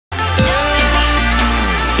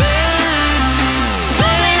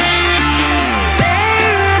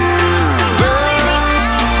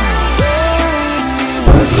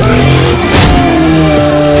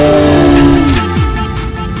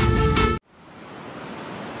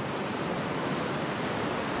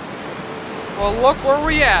Well, look where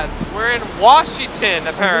we at. We're in Washington,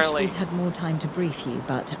 apparently. I wish we'd had more time to brief you,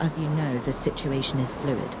 but as you know, the situation is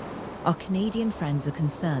fluid. Our Canadian friends are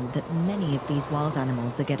concerned that many of these wild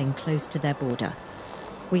animals are getting close to their border.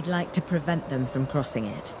 We'd like to prevent them from crossing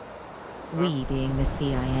it. We being the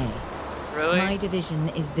CIA. Really? My division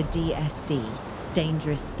is the DSD,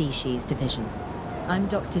 Dangerous Species Division. I'm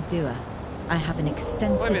Dr. Dua. I have an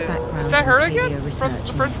extensive background Is that her in again? paleo From research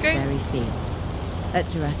the in first this game? very field. At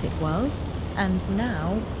Jurassic World, and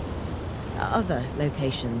now other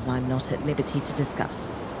locations I'm not at liberty to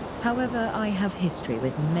discuss. However, I have history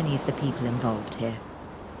with many of the people involved here.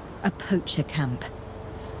 A poacher camp.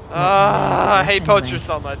 I hate poachers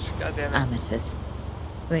so much. God damn it. Amateurs.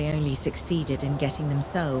 They only succeeded in getting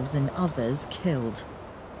themselves and others killed.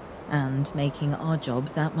 And making our job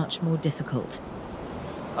that much more difficult.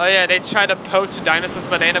 Oh yeah, they try to poach dinosaurs,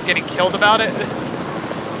 but they end up getting killed about it.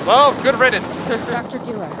 Well, good riddance. Dr.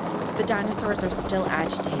 Dua, the dinosaurs are still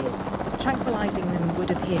agitated. Tranquilizing them would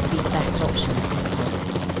appear to be the best option at this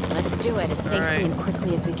point. Let's do it as safely and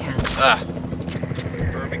quickly as we can.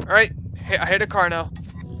 Alright, I hit a car now.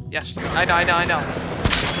 Yes, I know.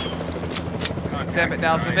 Oh, damn it,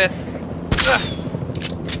 that was a miss.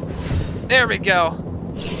 There we go.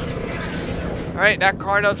 Alright, that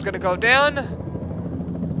Carno's gonna go down.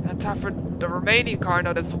 Now time for the remaining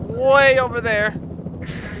Carno that's way over there.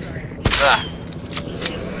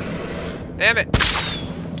 Damn it.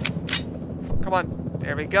 Come on.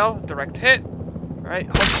 There we go. Direct hit. Alright,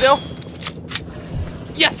 hold still.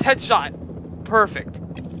 Yes, headshot. Perfect.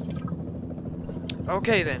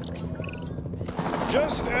 Okay then.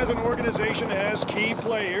 Just as an organization has key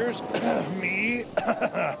players, me,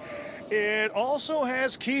 it also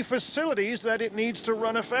has key facilities that it needs to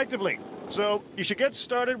run effectively. So you should get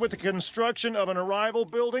started with the construction of an arrival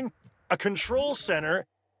building, a control center,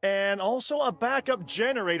 and also a backup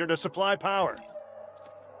generator to supply power.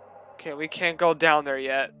 Okay, we can't go down there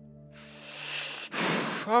yet.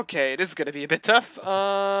 Okay, this is gonna be a bit tough.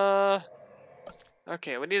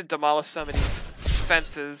 Okay, we need to demolish some of these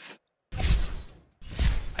fences.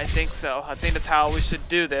 I think so. I think that's how we should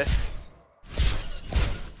do this.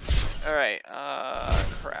 Alright,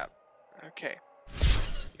 crap. Okay.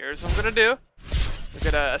 Here's what I'm gonna do.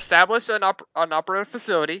 We're gonna establish an operative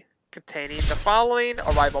facility containing the following: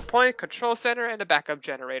 arrival point, control center, and a backup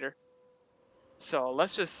generator. So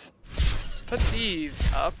let's just put these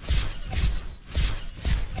up.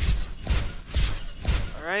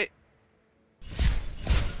 Alright.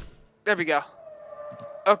 There we go.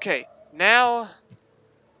 Okay, now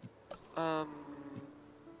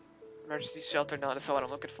emergency shelter, no, that's not what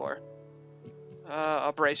I'm looking for.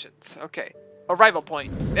 Operations, okay. Arrival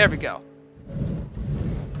point, there we go.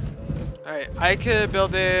 Alright, I could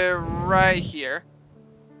build it right here.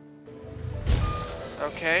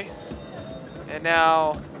 Okay. And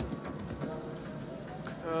now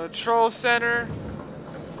control center.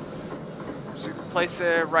 So you can place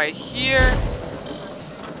it right here.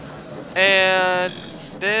 And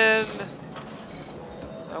then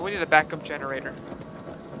we need a backup generator.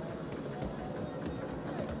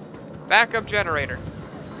 Backup generator.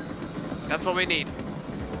 That's what we need.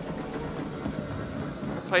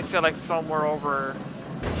 Place it like somewhere over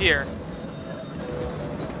here.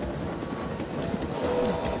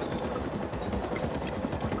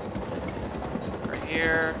 Right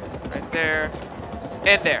here, right there,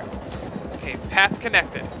 and there. Okay, path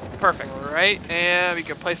connected. Perfect. Alright, and we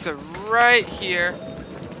can place it right here.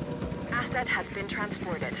 Asset has been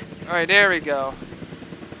transported. Alright, there we go.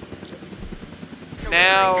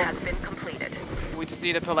 Now has been completed. we just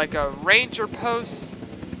need to put like a ranger post.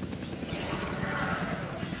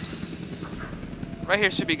 Right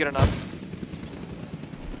here should be good enough.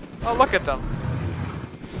 Oh, look at them.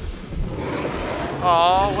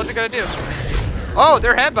 Oh, what are they gonna do? Oh,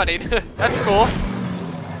 they're headbutting. That's cool.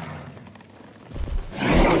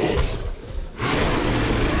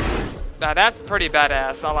 Now that's pretty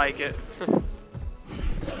badass. I like it.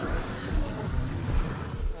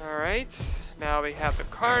 Alright. Now we have the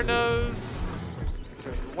Carnos.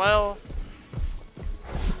 Doing well.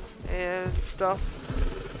 And stuff.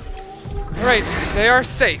 Alright, they are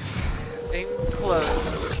safe.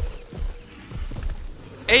 Enclosed.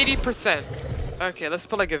 80%. Okay, let's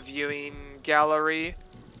put like a viewing gallery.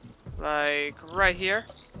 Like right here.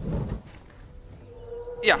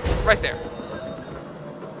 Yeah, right there.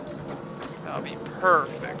 That'll be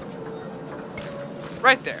perfect.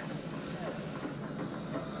 Right there.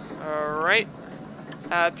 Alright.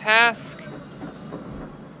 Task.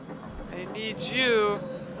 I need you.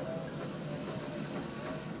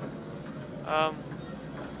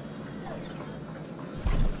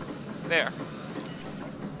 There.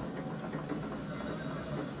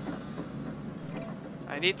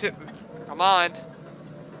 need to... Come on.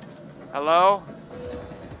 Hello?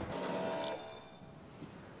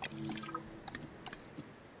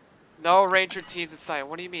 No ranger teams inside.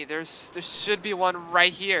 What do you mean? There should be one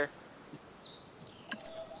right here.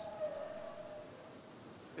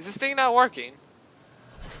 Is this thing not working?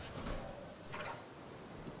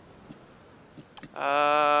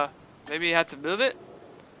 Maybe you had to move it?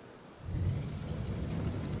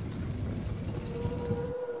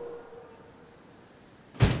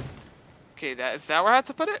 Okay, is that where I had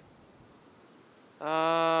to put it?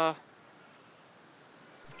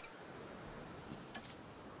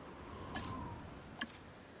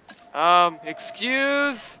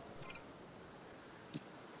 Excuse?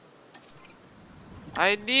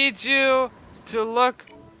 I need you to look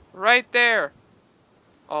right there.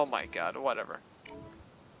 Oh my god, whatever.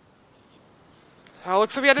 Oh,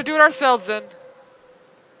 looks like we had to do it ourselves then.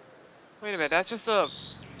 Wait a minute, that's just a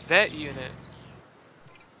vet unit.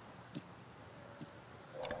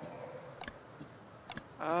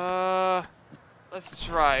 Let's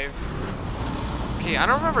drive. Okay, I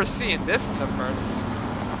don't remember seeing this in the first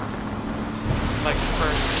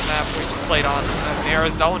map we played on in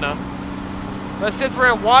Arizona. But since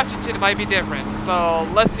we're in Washington, it might be different. So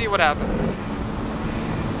let's see what happens.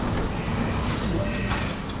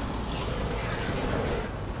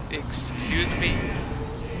 Excuse me.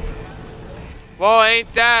 Well,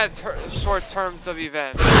 ain't that short terms of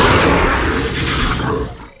events?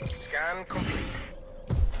 Scan complete.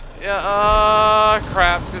 Yeah,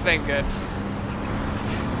 crap. This ain't good.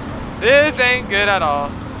 This ain't good at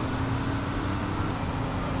all.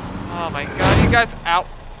 Oh my god, you guys out.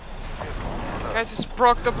 You guys just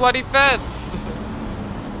broke the bloody fence.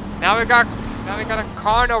 Now we got a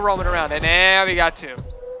Carno roaming around, and now we got two.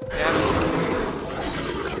 Yeah.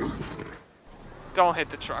 Don't hit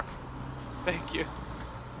the truck. Thank you.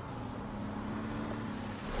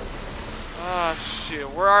 Oh shoot,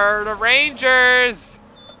 where are the Rangers?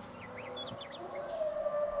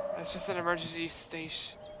 That's just an emergency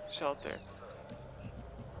station shelter.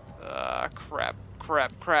 Crap.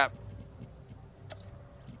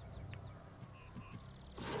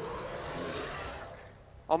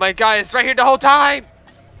 Oh my god, it's right here the whole time!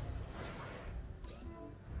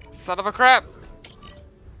 Son of a crap.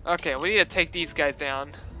 Okay, we need to take these guys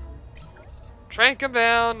down. Trank them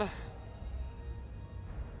down.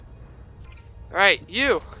 Alright,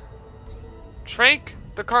 you. Trank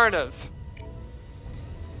the Carnos.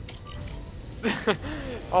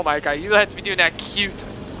 Oh my god, you have to be doing that cute,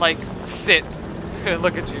 like, sit.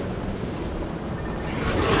 Look at you.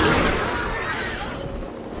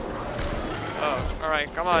 Oh,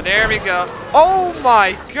 alright, come on, there we go. Oh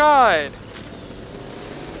my god!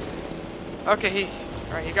 Okay,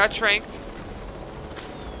 alright, he got tranked.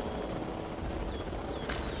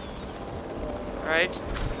 Alright.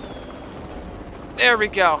 There we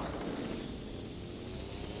go.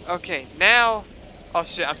 Okay, now... Oh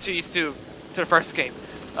shit, I'm too used to the first game.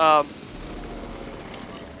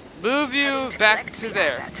 Move you back to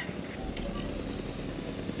there.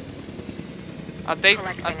 I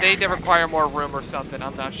think they require more room or something,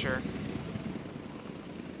 I'm not sure.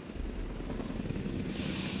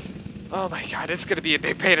 Oh my god, it's gonna be a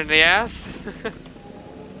big pain in the ass.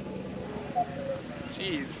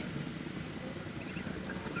 Jeez.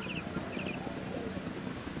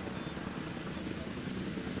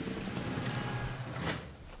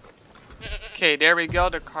 Okay, there we go.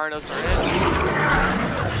 The Carnos are in.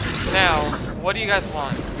 Now, what do you guys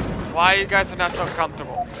want? Why you guys are not so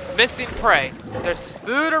comfortable? Missing prey. There's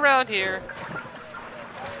food around here.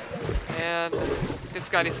 And this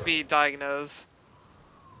guy needs to be diagnosed.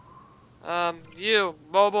 You,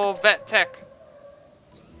 mobile vet tech.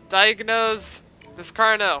 Diagnose this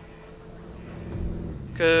Carno.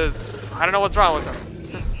 Cause I don't know what's wrong with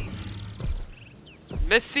him.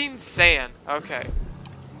 Missing sand. Okay.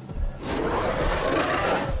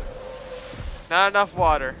 Not enough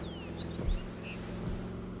water.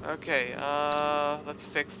 Okay, let's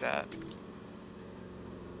fix that.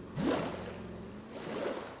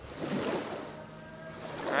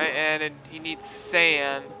 Alright, and then he needs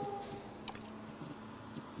sand.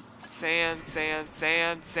 Sand.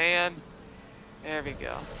 There we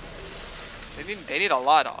go. They need a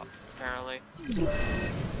lot of, apparently.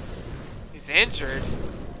 He's injured.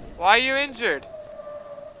 Why are you injured?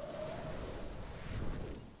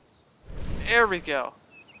 There we go.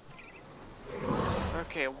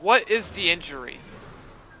 Okay, what is the injury?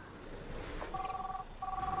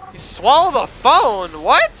 You swallow the phone?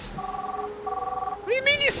 What? What do you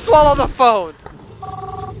mean you swallow the phone?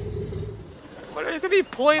 What, are you gonna be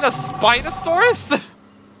pulling a Spinosaurus?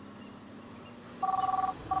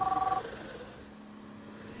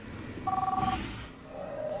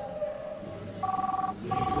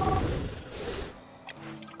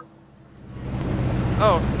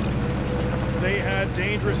 Oh. They had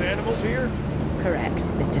dangerous animals here? Correct,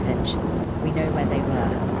 Mr. Finch. We know where they were.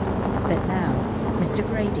 But now, Mr.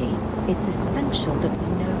 Grady, it's essential that we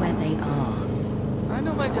know where they are. I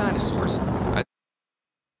know my dinosaurs. I'd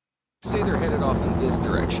say they're headed off in this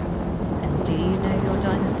direction. And do you know your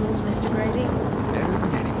dinosaurs, Mr. Grady? Better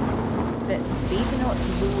than anyone. But these are not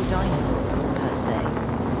your dinosaurs, per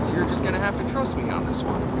se. You're just gonna have to trust me on this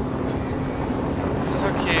one.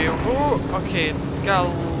 Okay, okay, we gotta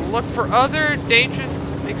look for other dangerous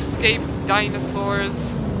escaped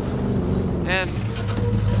dinosaurs. And...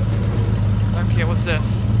 okay, what's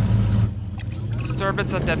this?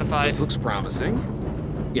 Disturbance identified. This looks promising.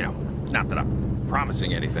 You know, not that I'm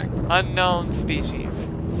promising anything. Unknown species.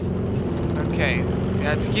 Okay, we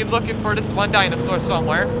have to keep looking for this one dinosaur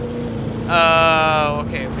somewhere.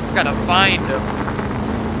 Okay, we just gotta find him.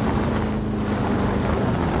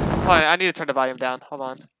 Oh, I need to turn the volume down. Hold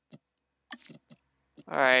on.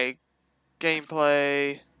 Alright.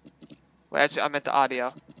 Gameplay. Wait, actually, I meant the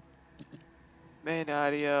audio. Main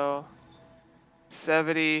audio.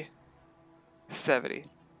 70. 70.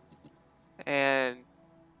 And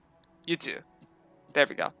YouTube. There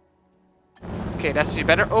we go. Okay, that should be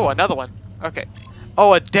better. Oh, another one. Okay.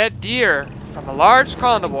 Oh, a dead deer from a large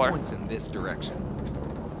carnivore. Points in this direction.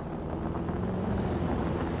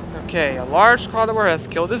 Okay, a large carnivore has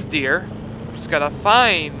killed this deer. Just gotta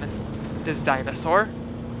find this dinosaur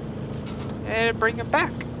and bring him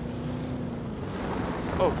back.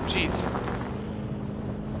 Oh, jeez.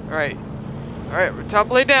 Alright. Alright, we're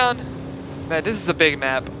tumbling down. Man, this is a big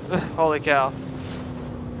map. Holy cow.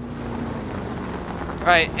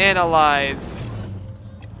 Alright, analyze.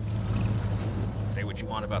 Say what you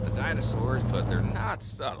want about the dinosaurs, but they're not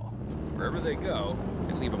subtle. Wherever they go,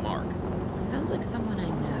 they leave a mark. Sounds like someone I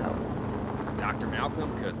know. It's Dr.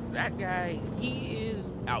 Malcolm, because that guy, he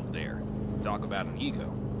is out there. Talk about an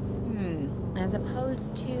ego. As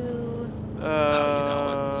opposed to... You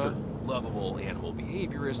know, a certain lovable animal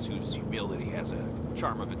behaviorist whose humility has a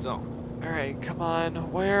charm of its own. Alright, come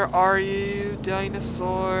on. Where are you,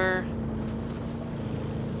 dinosaur?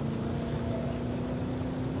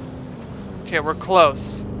 Okay, we're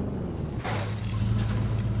close.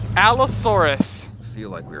 Allosaurus. I feel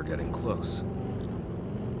like we're getting close.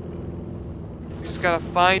 We just gotta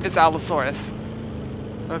find this Allosaurus.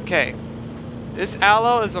 Okay. This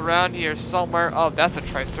Allo is around here somewhere. Oh, that's a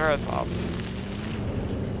Triceratops.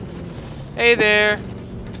 Hey there.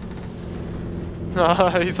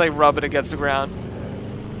 He's like rubbing against the ground.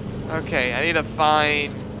 Okay, I need to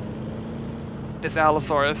find this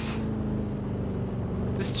Allosaurus.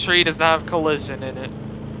 This tree does not have collision in it.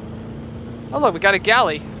 Oh look, we got a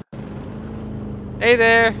galley. Hey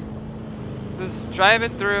there. Just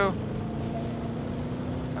driving through.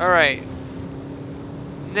 Alright.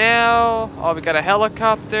 Now, oh, we got a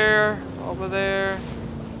helicopter over there.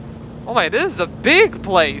 Oh my, this is a big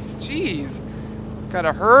place. Jeez. Got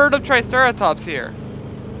a herd of Triceratops here.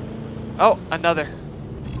 Oh, another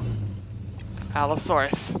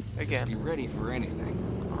Allosaurus again. Just be ready for anything,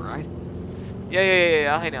 all right?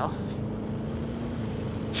 Yeah, I know.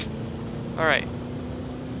 Alright.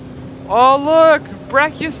 Oh, look!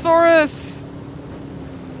 Brachiosaurus!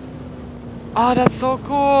 Oh, that's so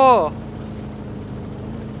cool!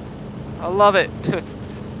 I love it.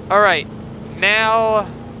 Alright. Now...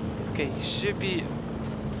 okay, he should be...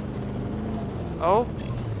 oh?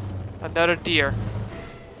 Another deer.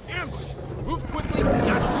 Ambush! Move quickly,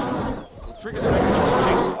 not too quick. We'll trigger the next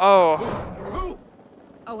chase. Oh. Move!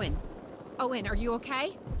 Owen, are you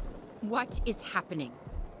okay? What is happening?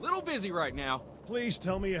 Little busy right now. Please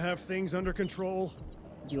tell me you have things under control.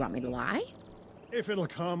 Do you want me to lie? If it'll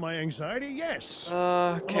calm my anxiety, yes.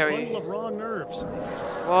 Okay, I'm a bundle of raw nerves. We're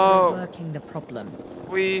whoa. working the problem.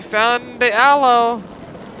 We found the Allo. We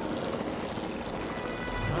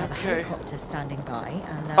have a Okay. helicopter standing by,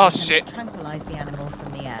 and they'll Oh, attempt shit. to tranquilize the animal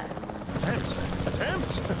from the air.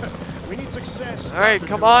 Attempt. We need success. All right, Dr.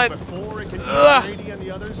 come Dewar, on. Before it can Ugh. get Brady and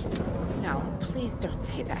the others. No, please don't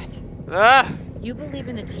say that. Ah! You believe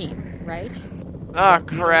in the team, right? Oh,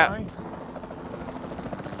 crap. Eli?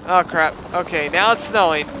 Oh, crap. Okay, now it's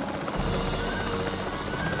snowing.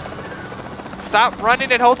 Stop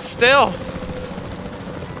running and hold still.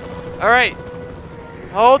 Alright.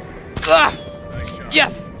 Hold. Ah!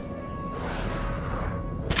 Yes!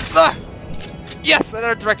 Ah! Yes!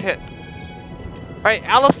 Another direct hit. Alright,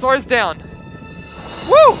 Allosaurus down.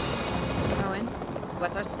 Woo! Owen,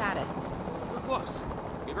 what's our status? We're close.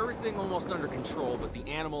 We have everything almost under control, but the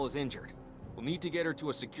animal is injured. We'll need to get her to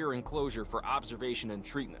a secure enclosure for observation and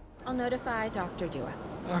treatment. I'll notify Dr. Dewar.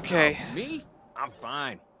 Okay. Me? I'm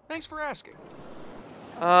fine. Thanks for asking.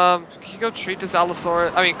 Can you go treat this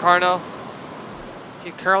Allosaurus? I mean, Carno.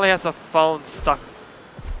 He currently has a phone stuck.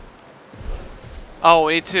 Oh,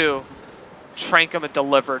 we need to trank him and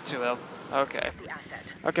deliver it to him. Okay.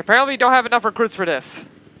 Okay, apparently we don't have enough recruits for this.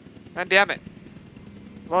 God damn it.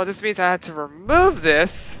 Well, this means I had to remove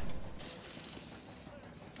this.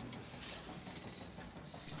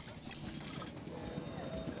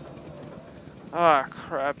 Ah,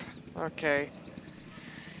 crap. Okay.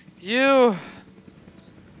 You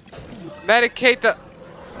medicate the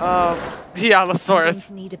We're going Allosaurus.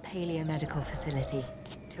 to need a paleomedical facility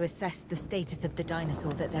to assess the status of the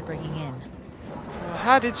dinosaur that they're bringing in.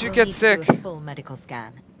 How did you We'll get need to sick? do a full medical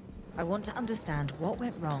scan. I want to understand what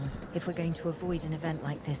went wrong if we're going to avoid an event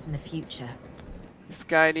like this in the future. This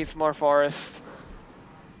guy needs more forest.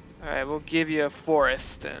 Alright, we'll give you a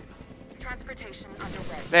forest then. Transportation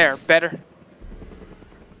underway. There, better.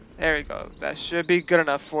 There we go. That should be good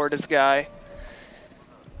enough for this guy.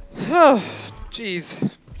 Oh,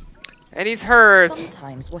 jeez. And he's hurt.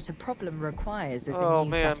 Sometimes what a problem requires is Oh, a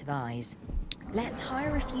new man. set of eyes. Let's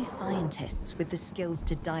hire a few scientists with the skills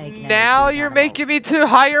to diagnose. Now these you're animals. making me to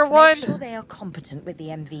hire one? Make sure they are competent with the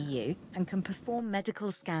MVU and can perform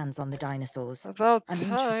medical scans on the dinosaurs. About I'm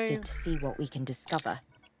time. interested to see what we can discover.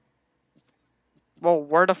 Well,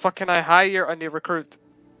 where the fuck can I hire a new recruit?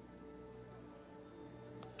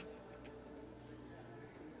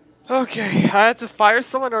 Okay, I had to fire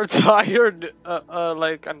someone or to hire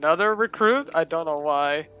like another recruit? I don't know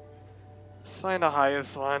why. Let's find the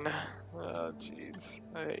highest one. Oh, jeez.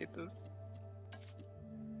 I hate this.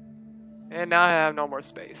 And now I have no more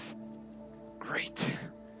space. Great.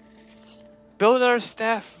 Build another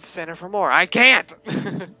staff center for more. I can't!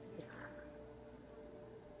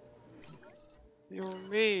 You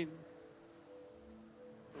mean?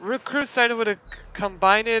 Recruit side with a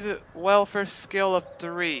combined welfare skill of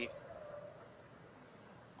 3.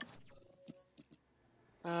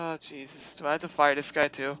 Oh, Jesus. Do I have to fire this guy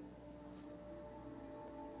too?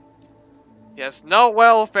 Yes, no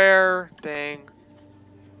welfare thing.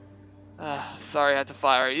 Sorry, I had to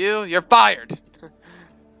fire you. You're fired.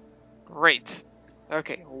 Great.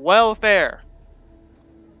 Okay, welfare.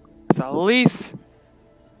 It's at least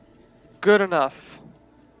good enough.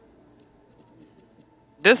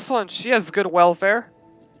 This one, she has good welfare.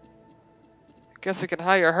 Guess we can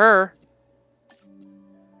hire her.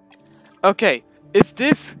 Okay, is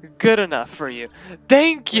this good enough for you?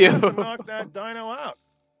 Thank you! Knock that dino out.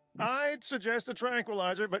 I'd suggest a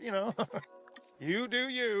tranquilizer, but you know, you do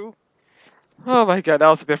you. Oh my god, that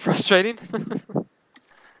was a bit frustrating.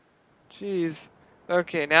 Jeez.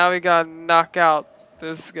 Okay, now we gotta knock out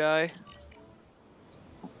this guy.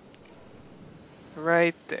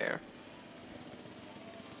 Right there.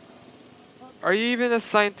 Are you even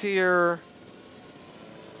assigned to your...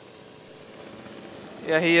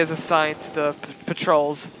 Yeah, he is assigned to the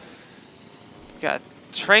patrols. Got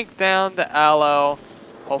trank down the aloe.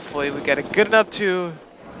 Hopefully we get it good enough to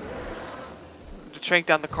trank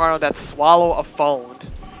down the Carno that swallow a phone.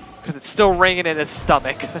 Because it's still ringing in his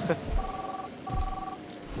stomach.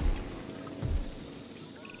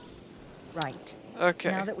 Right.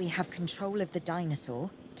 Okay. Now that we have control of the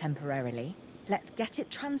dinosaur, temporarily, let's get it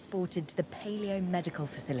transported to the paleomedical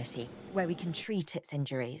facility, where we can treat its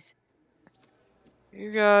injuries.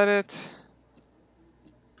 You got it.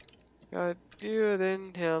 Got you,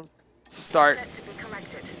 then him. Start. Set to be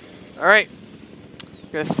collected. Alright.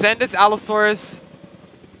 We're gonna send this Allosaurus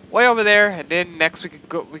way over there, and then next we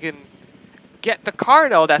can get the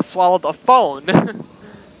Carno that swallowed a phone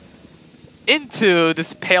into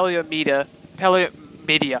this paleomedical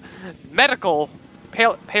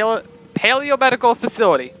paleomedical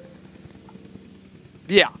facility.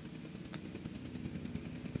 Yeah.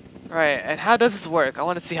 Alright, and how does this work? I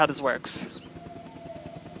want to see how this works.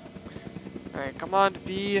 Alright, come on,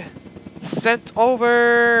 be sent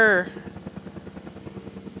over!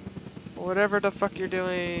 Whatever the fuck you're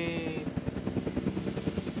doing.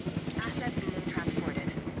 Asset being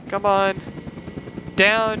transported. Come on.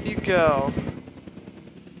 Down you go.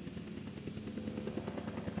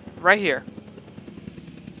 Right here.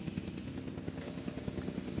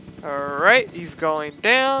 Alright, he's going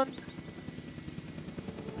down.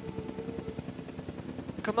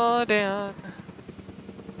 Come on down.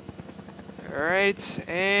 Alright,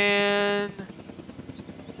 and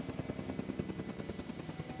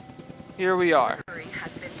here we are. Delivery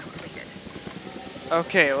has been completed.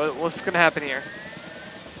 Okay, what's gonna happen here?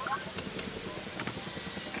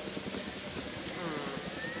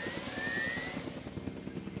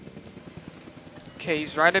 Okay,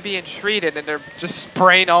 he's trying to be entreated and they're just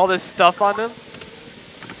spraying all this stuff on him.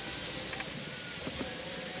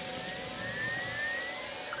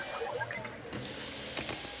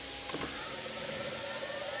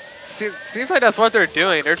 seems like that's what they're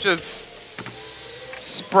doing. They're just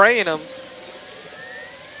spraying them.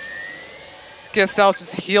 Guess I'll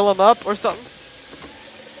just heal them up or something.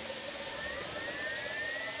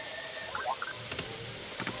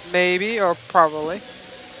 Maybe, or probably.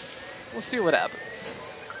 We'll see what happens.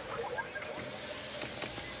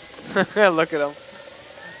 Look at him.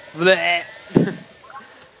 Blech.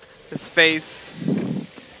 His face.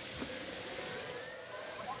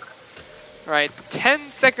 Alright,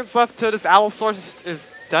 10 seconds left till this Allosaurus is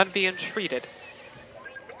done being treated.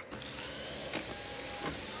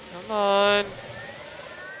 Come on.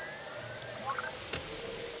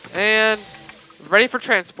 And ready for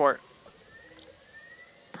transport.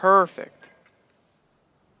 Perfect.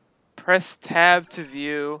 Press tab to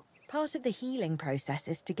view. Part of the healing process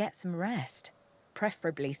is to get some rest,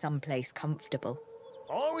 preferably someplace comfortable.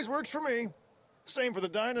 Always works for me. Same for the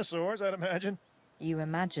dinosaurs, I'd imagine. You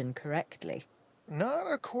imagine correctly. Not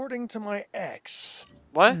according to my ex.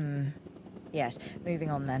 What? Yes,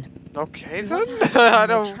 moving on then. Okay We then. want to have I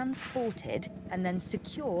them don't. transported and then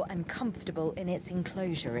secure and comfortable in its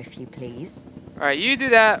enclosure, if you please. Alright, you do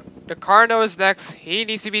that. The Carno is next. He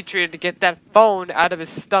needs to be treated to get that phone out of his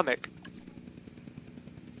stomach.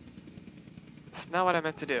 That's not what I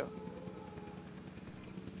meant to do.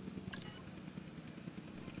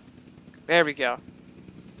 There we go.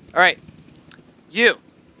 Alright. You.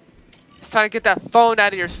 It's time to get that phone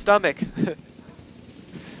out of your stomach.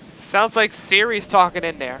 Sounds like Siri's talking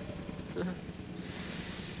in there.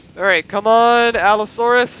 Alright, come on,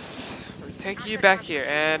 Allosaurus. We're taking you back here.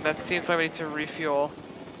 And that seems like we need to refuel.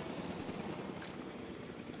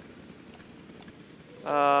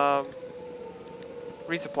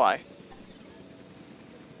 Resupply.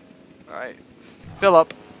 Alright. Fill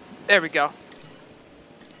up. There we go.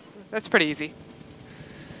 That's pretty easy.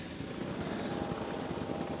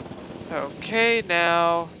 Okay,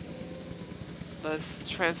 now let's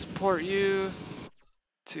transport you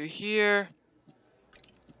to here.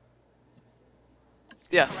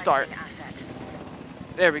 Yeah, start.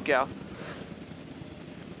 There we go.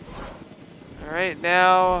 Alright,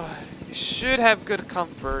 now you should have good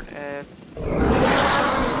comfort, and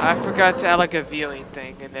I forgot to add like a viewing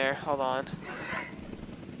thing in there. Hold on.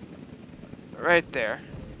 Right there.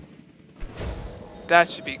 That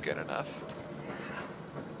should be good enough.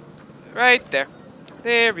 Right there.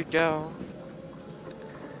 There we go.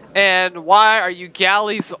 And why are you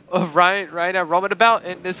galleys right now roaming about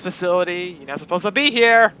in this facility? You're not supposed to be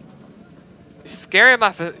here. You're scaring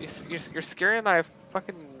my you're scaring my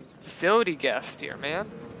fucking facility guest here,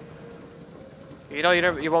 man. You know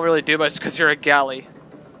you won't really do much because you're a galley.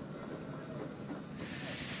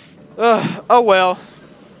 Ugh, oh well.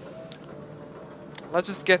 Let's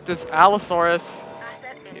just get this Allosaurus.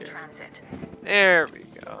 Asset in transit. There we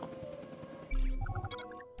go.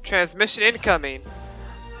 Transmission incoming.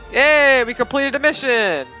 Yay, we completed the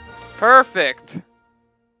mission. Perfect.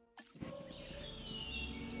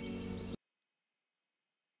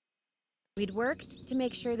 We'd worked to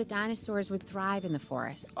make sure the dinosaurs would thrive in the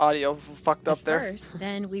forest. Audio fucked up there. First,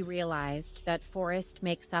 then we realized that forest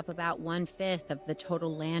makes up about 1/5 of the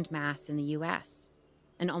total land mass in the US,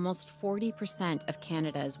 and almost 40% of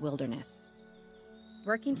Canada's wilderness.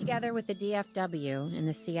 Working together with the DFW and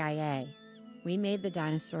the CIA, we made the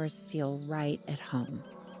dinosaurs feel right at home.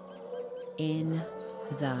 In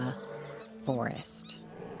the forest.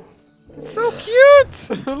 It's so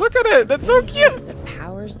cute. Look at it. That's so cute. The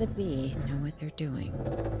powers that be know what they're doing.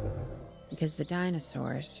 Because the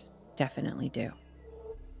dinosaurs definitely do.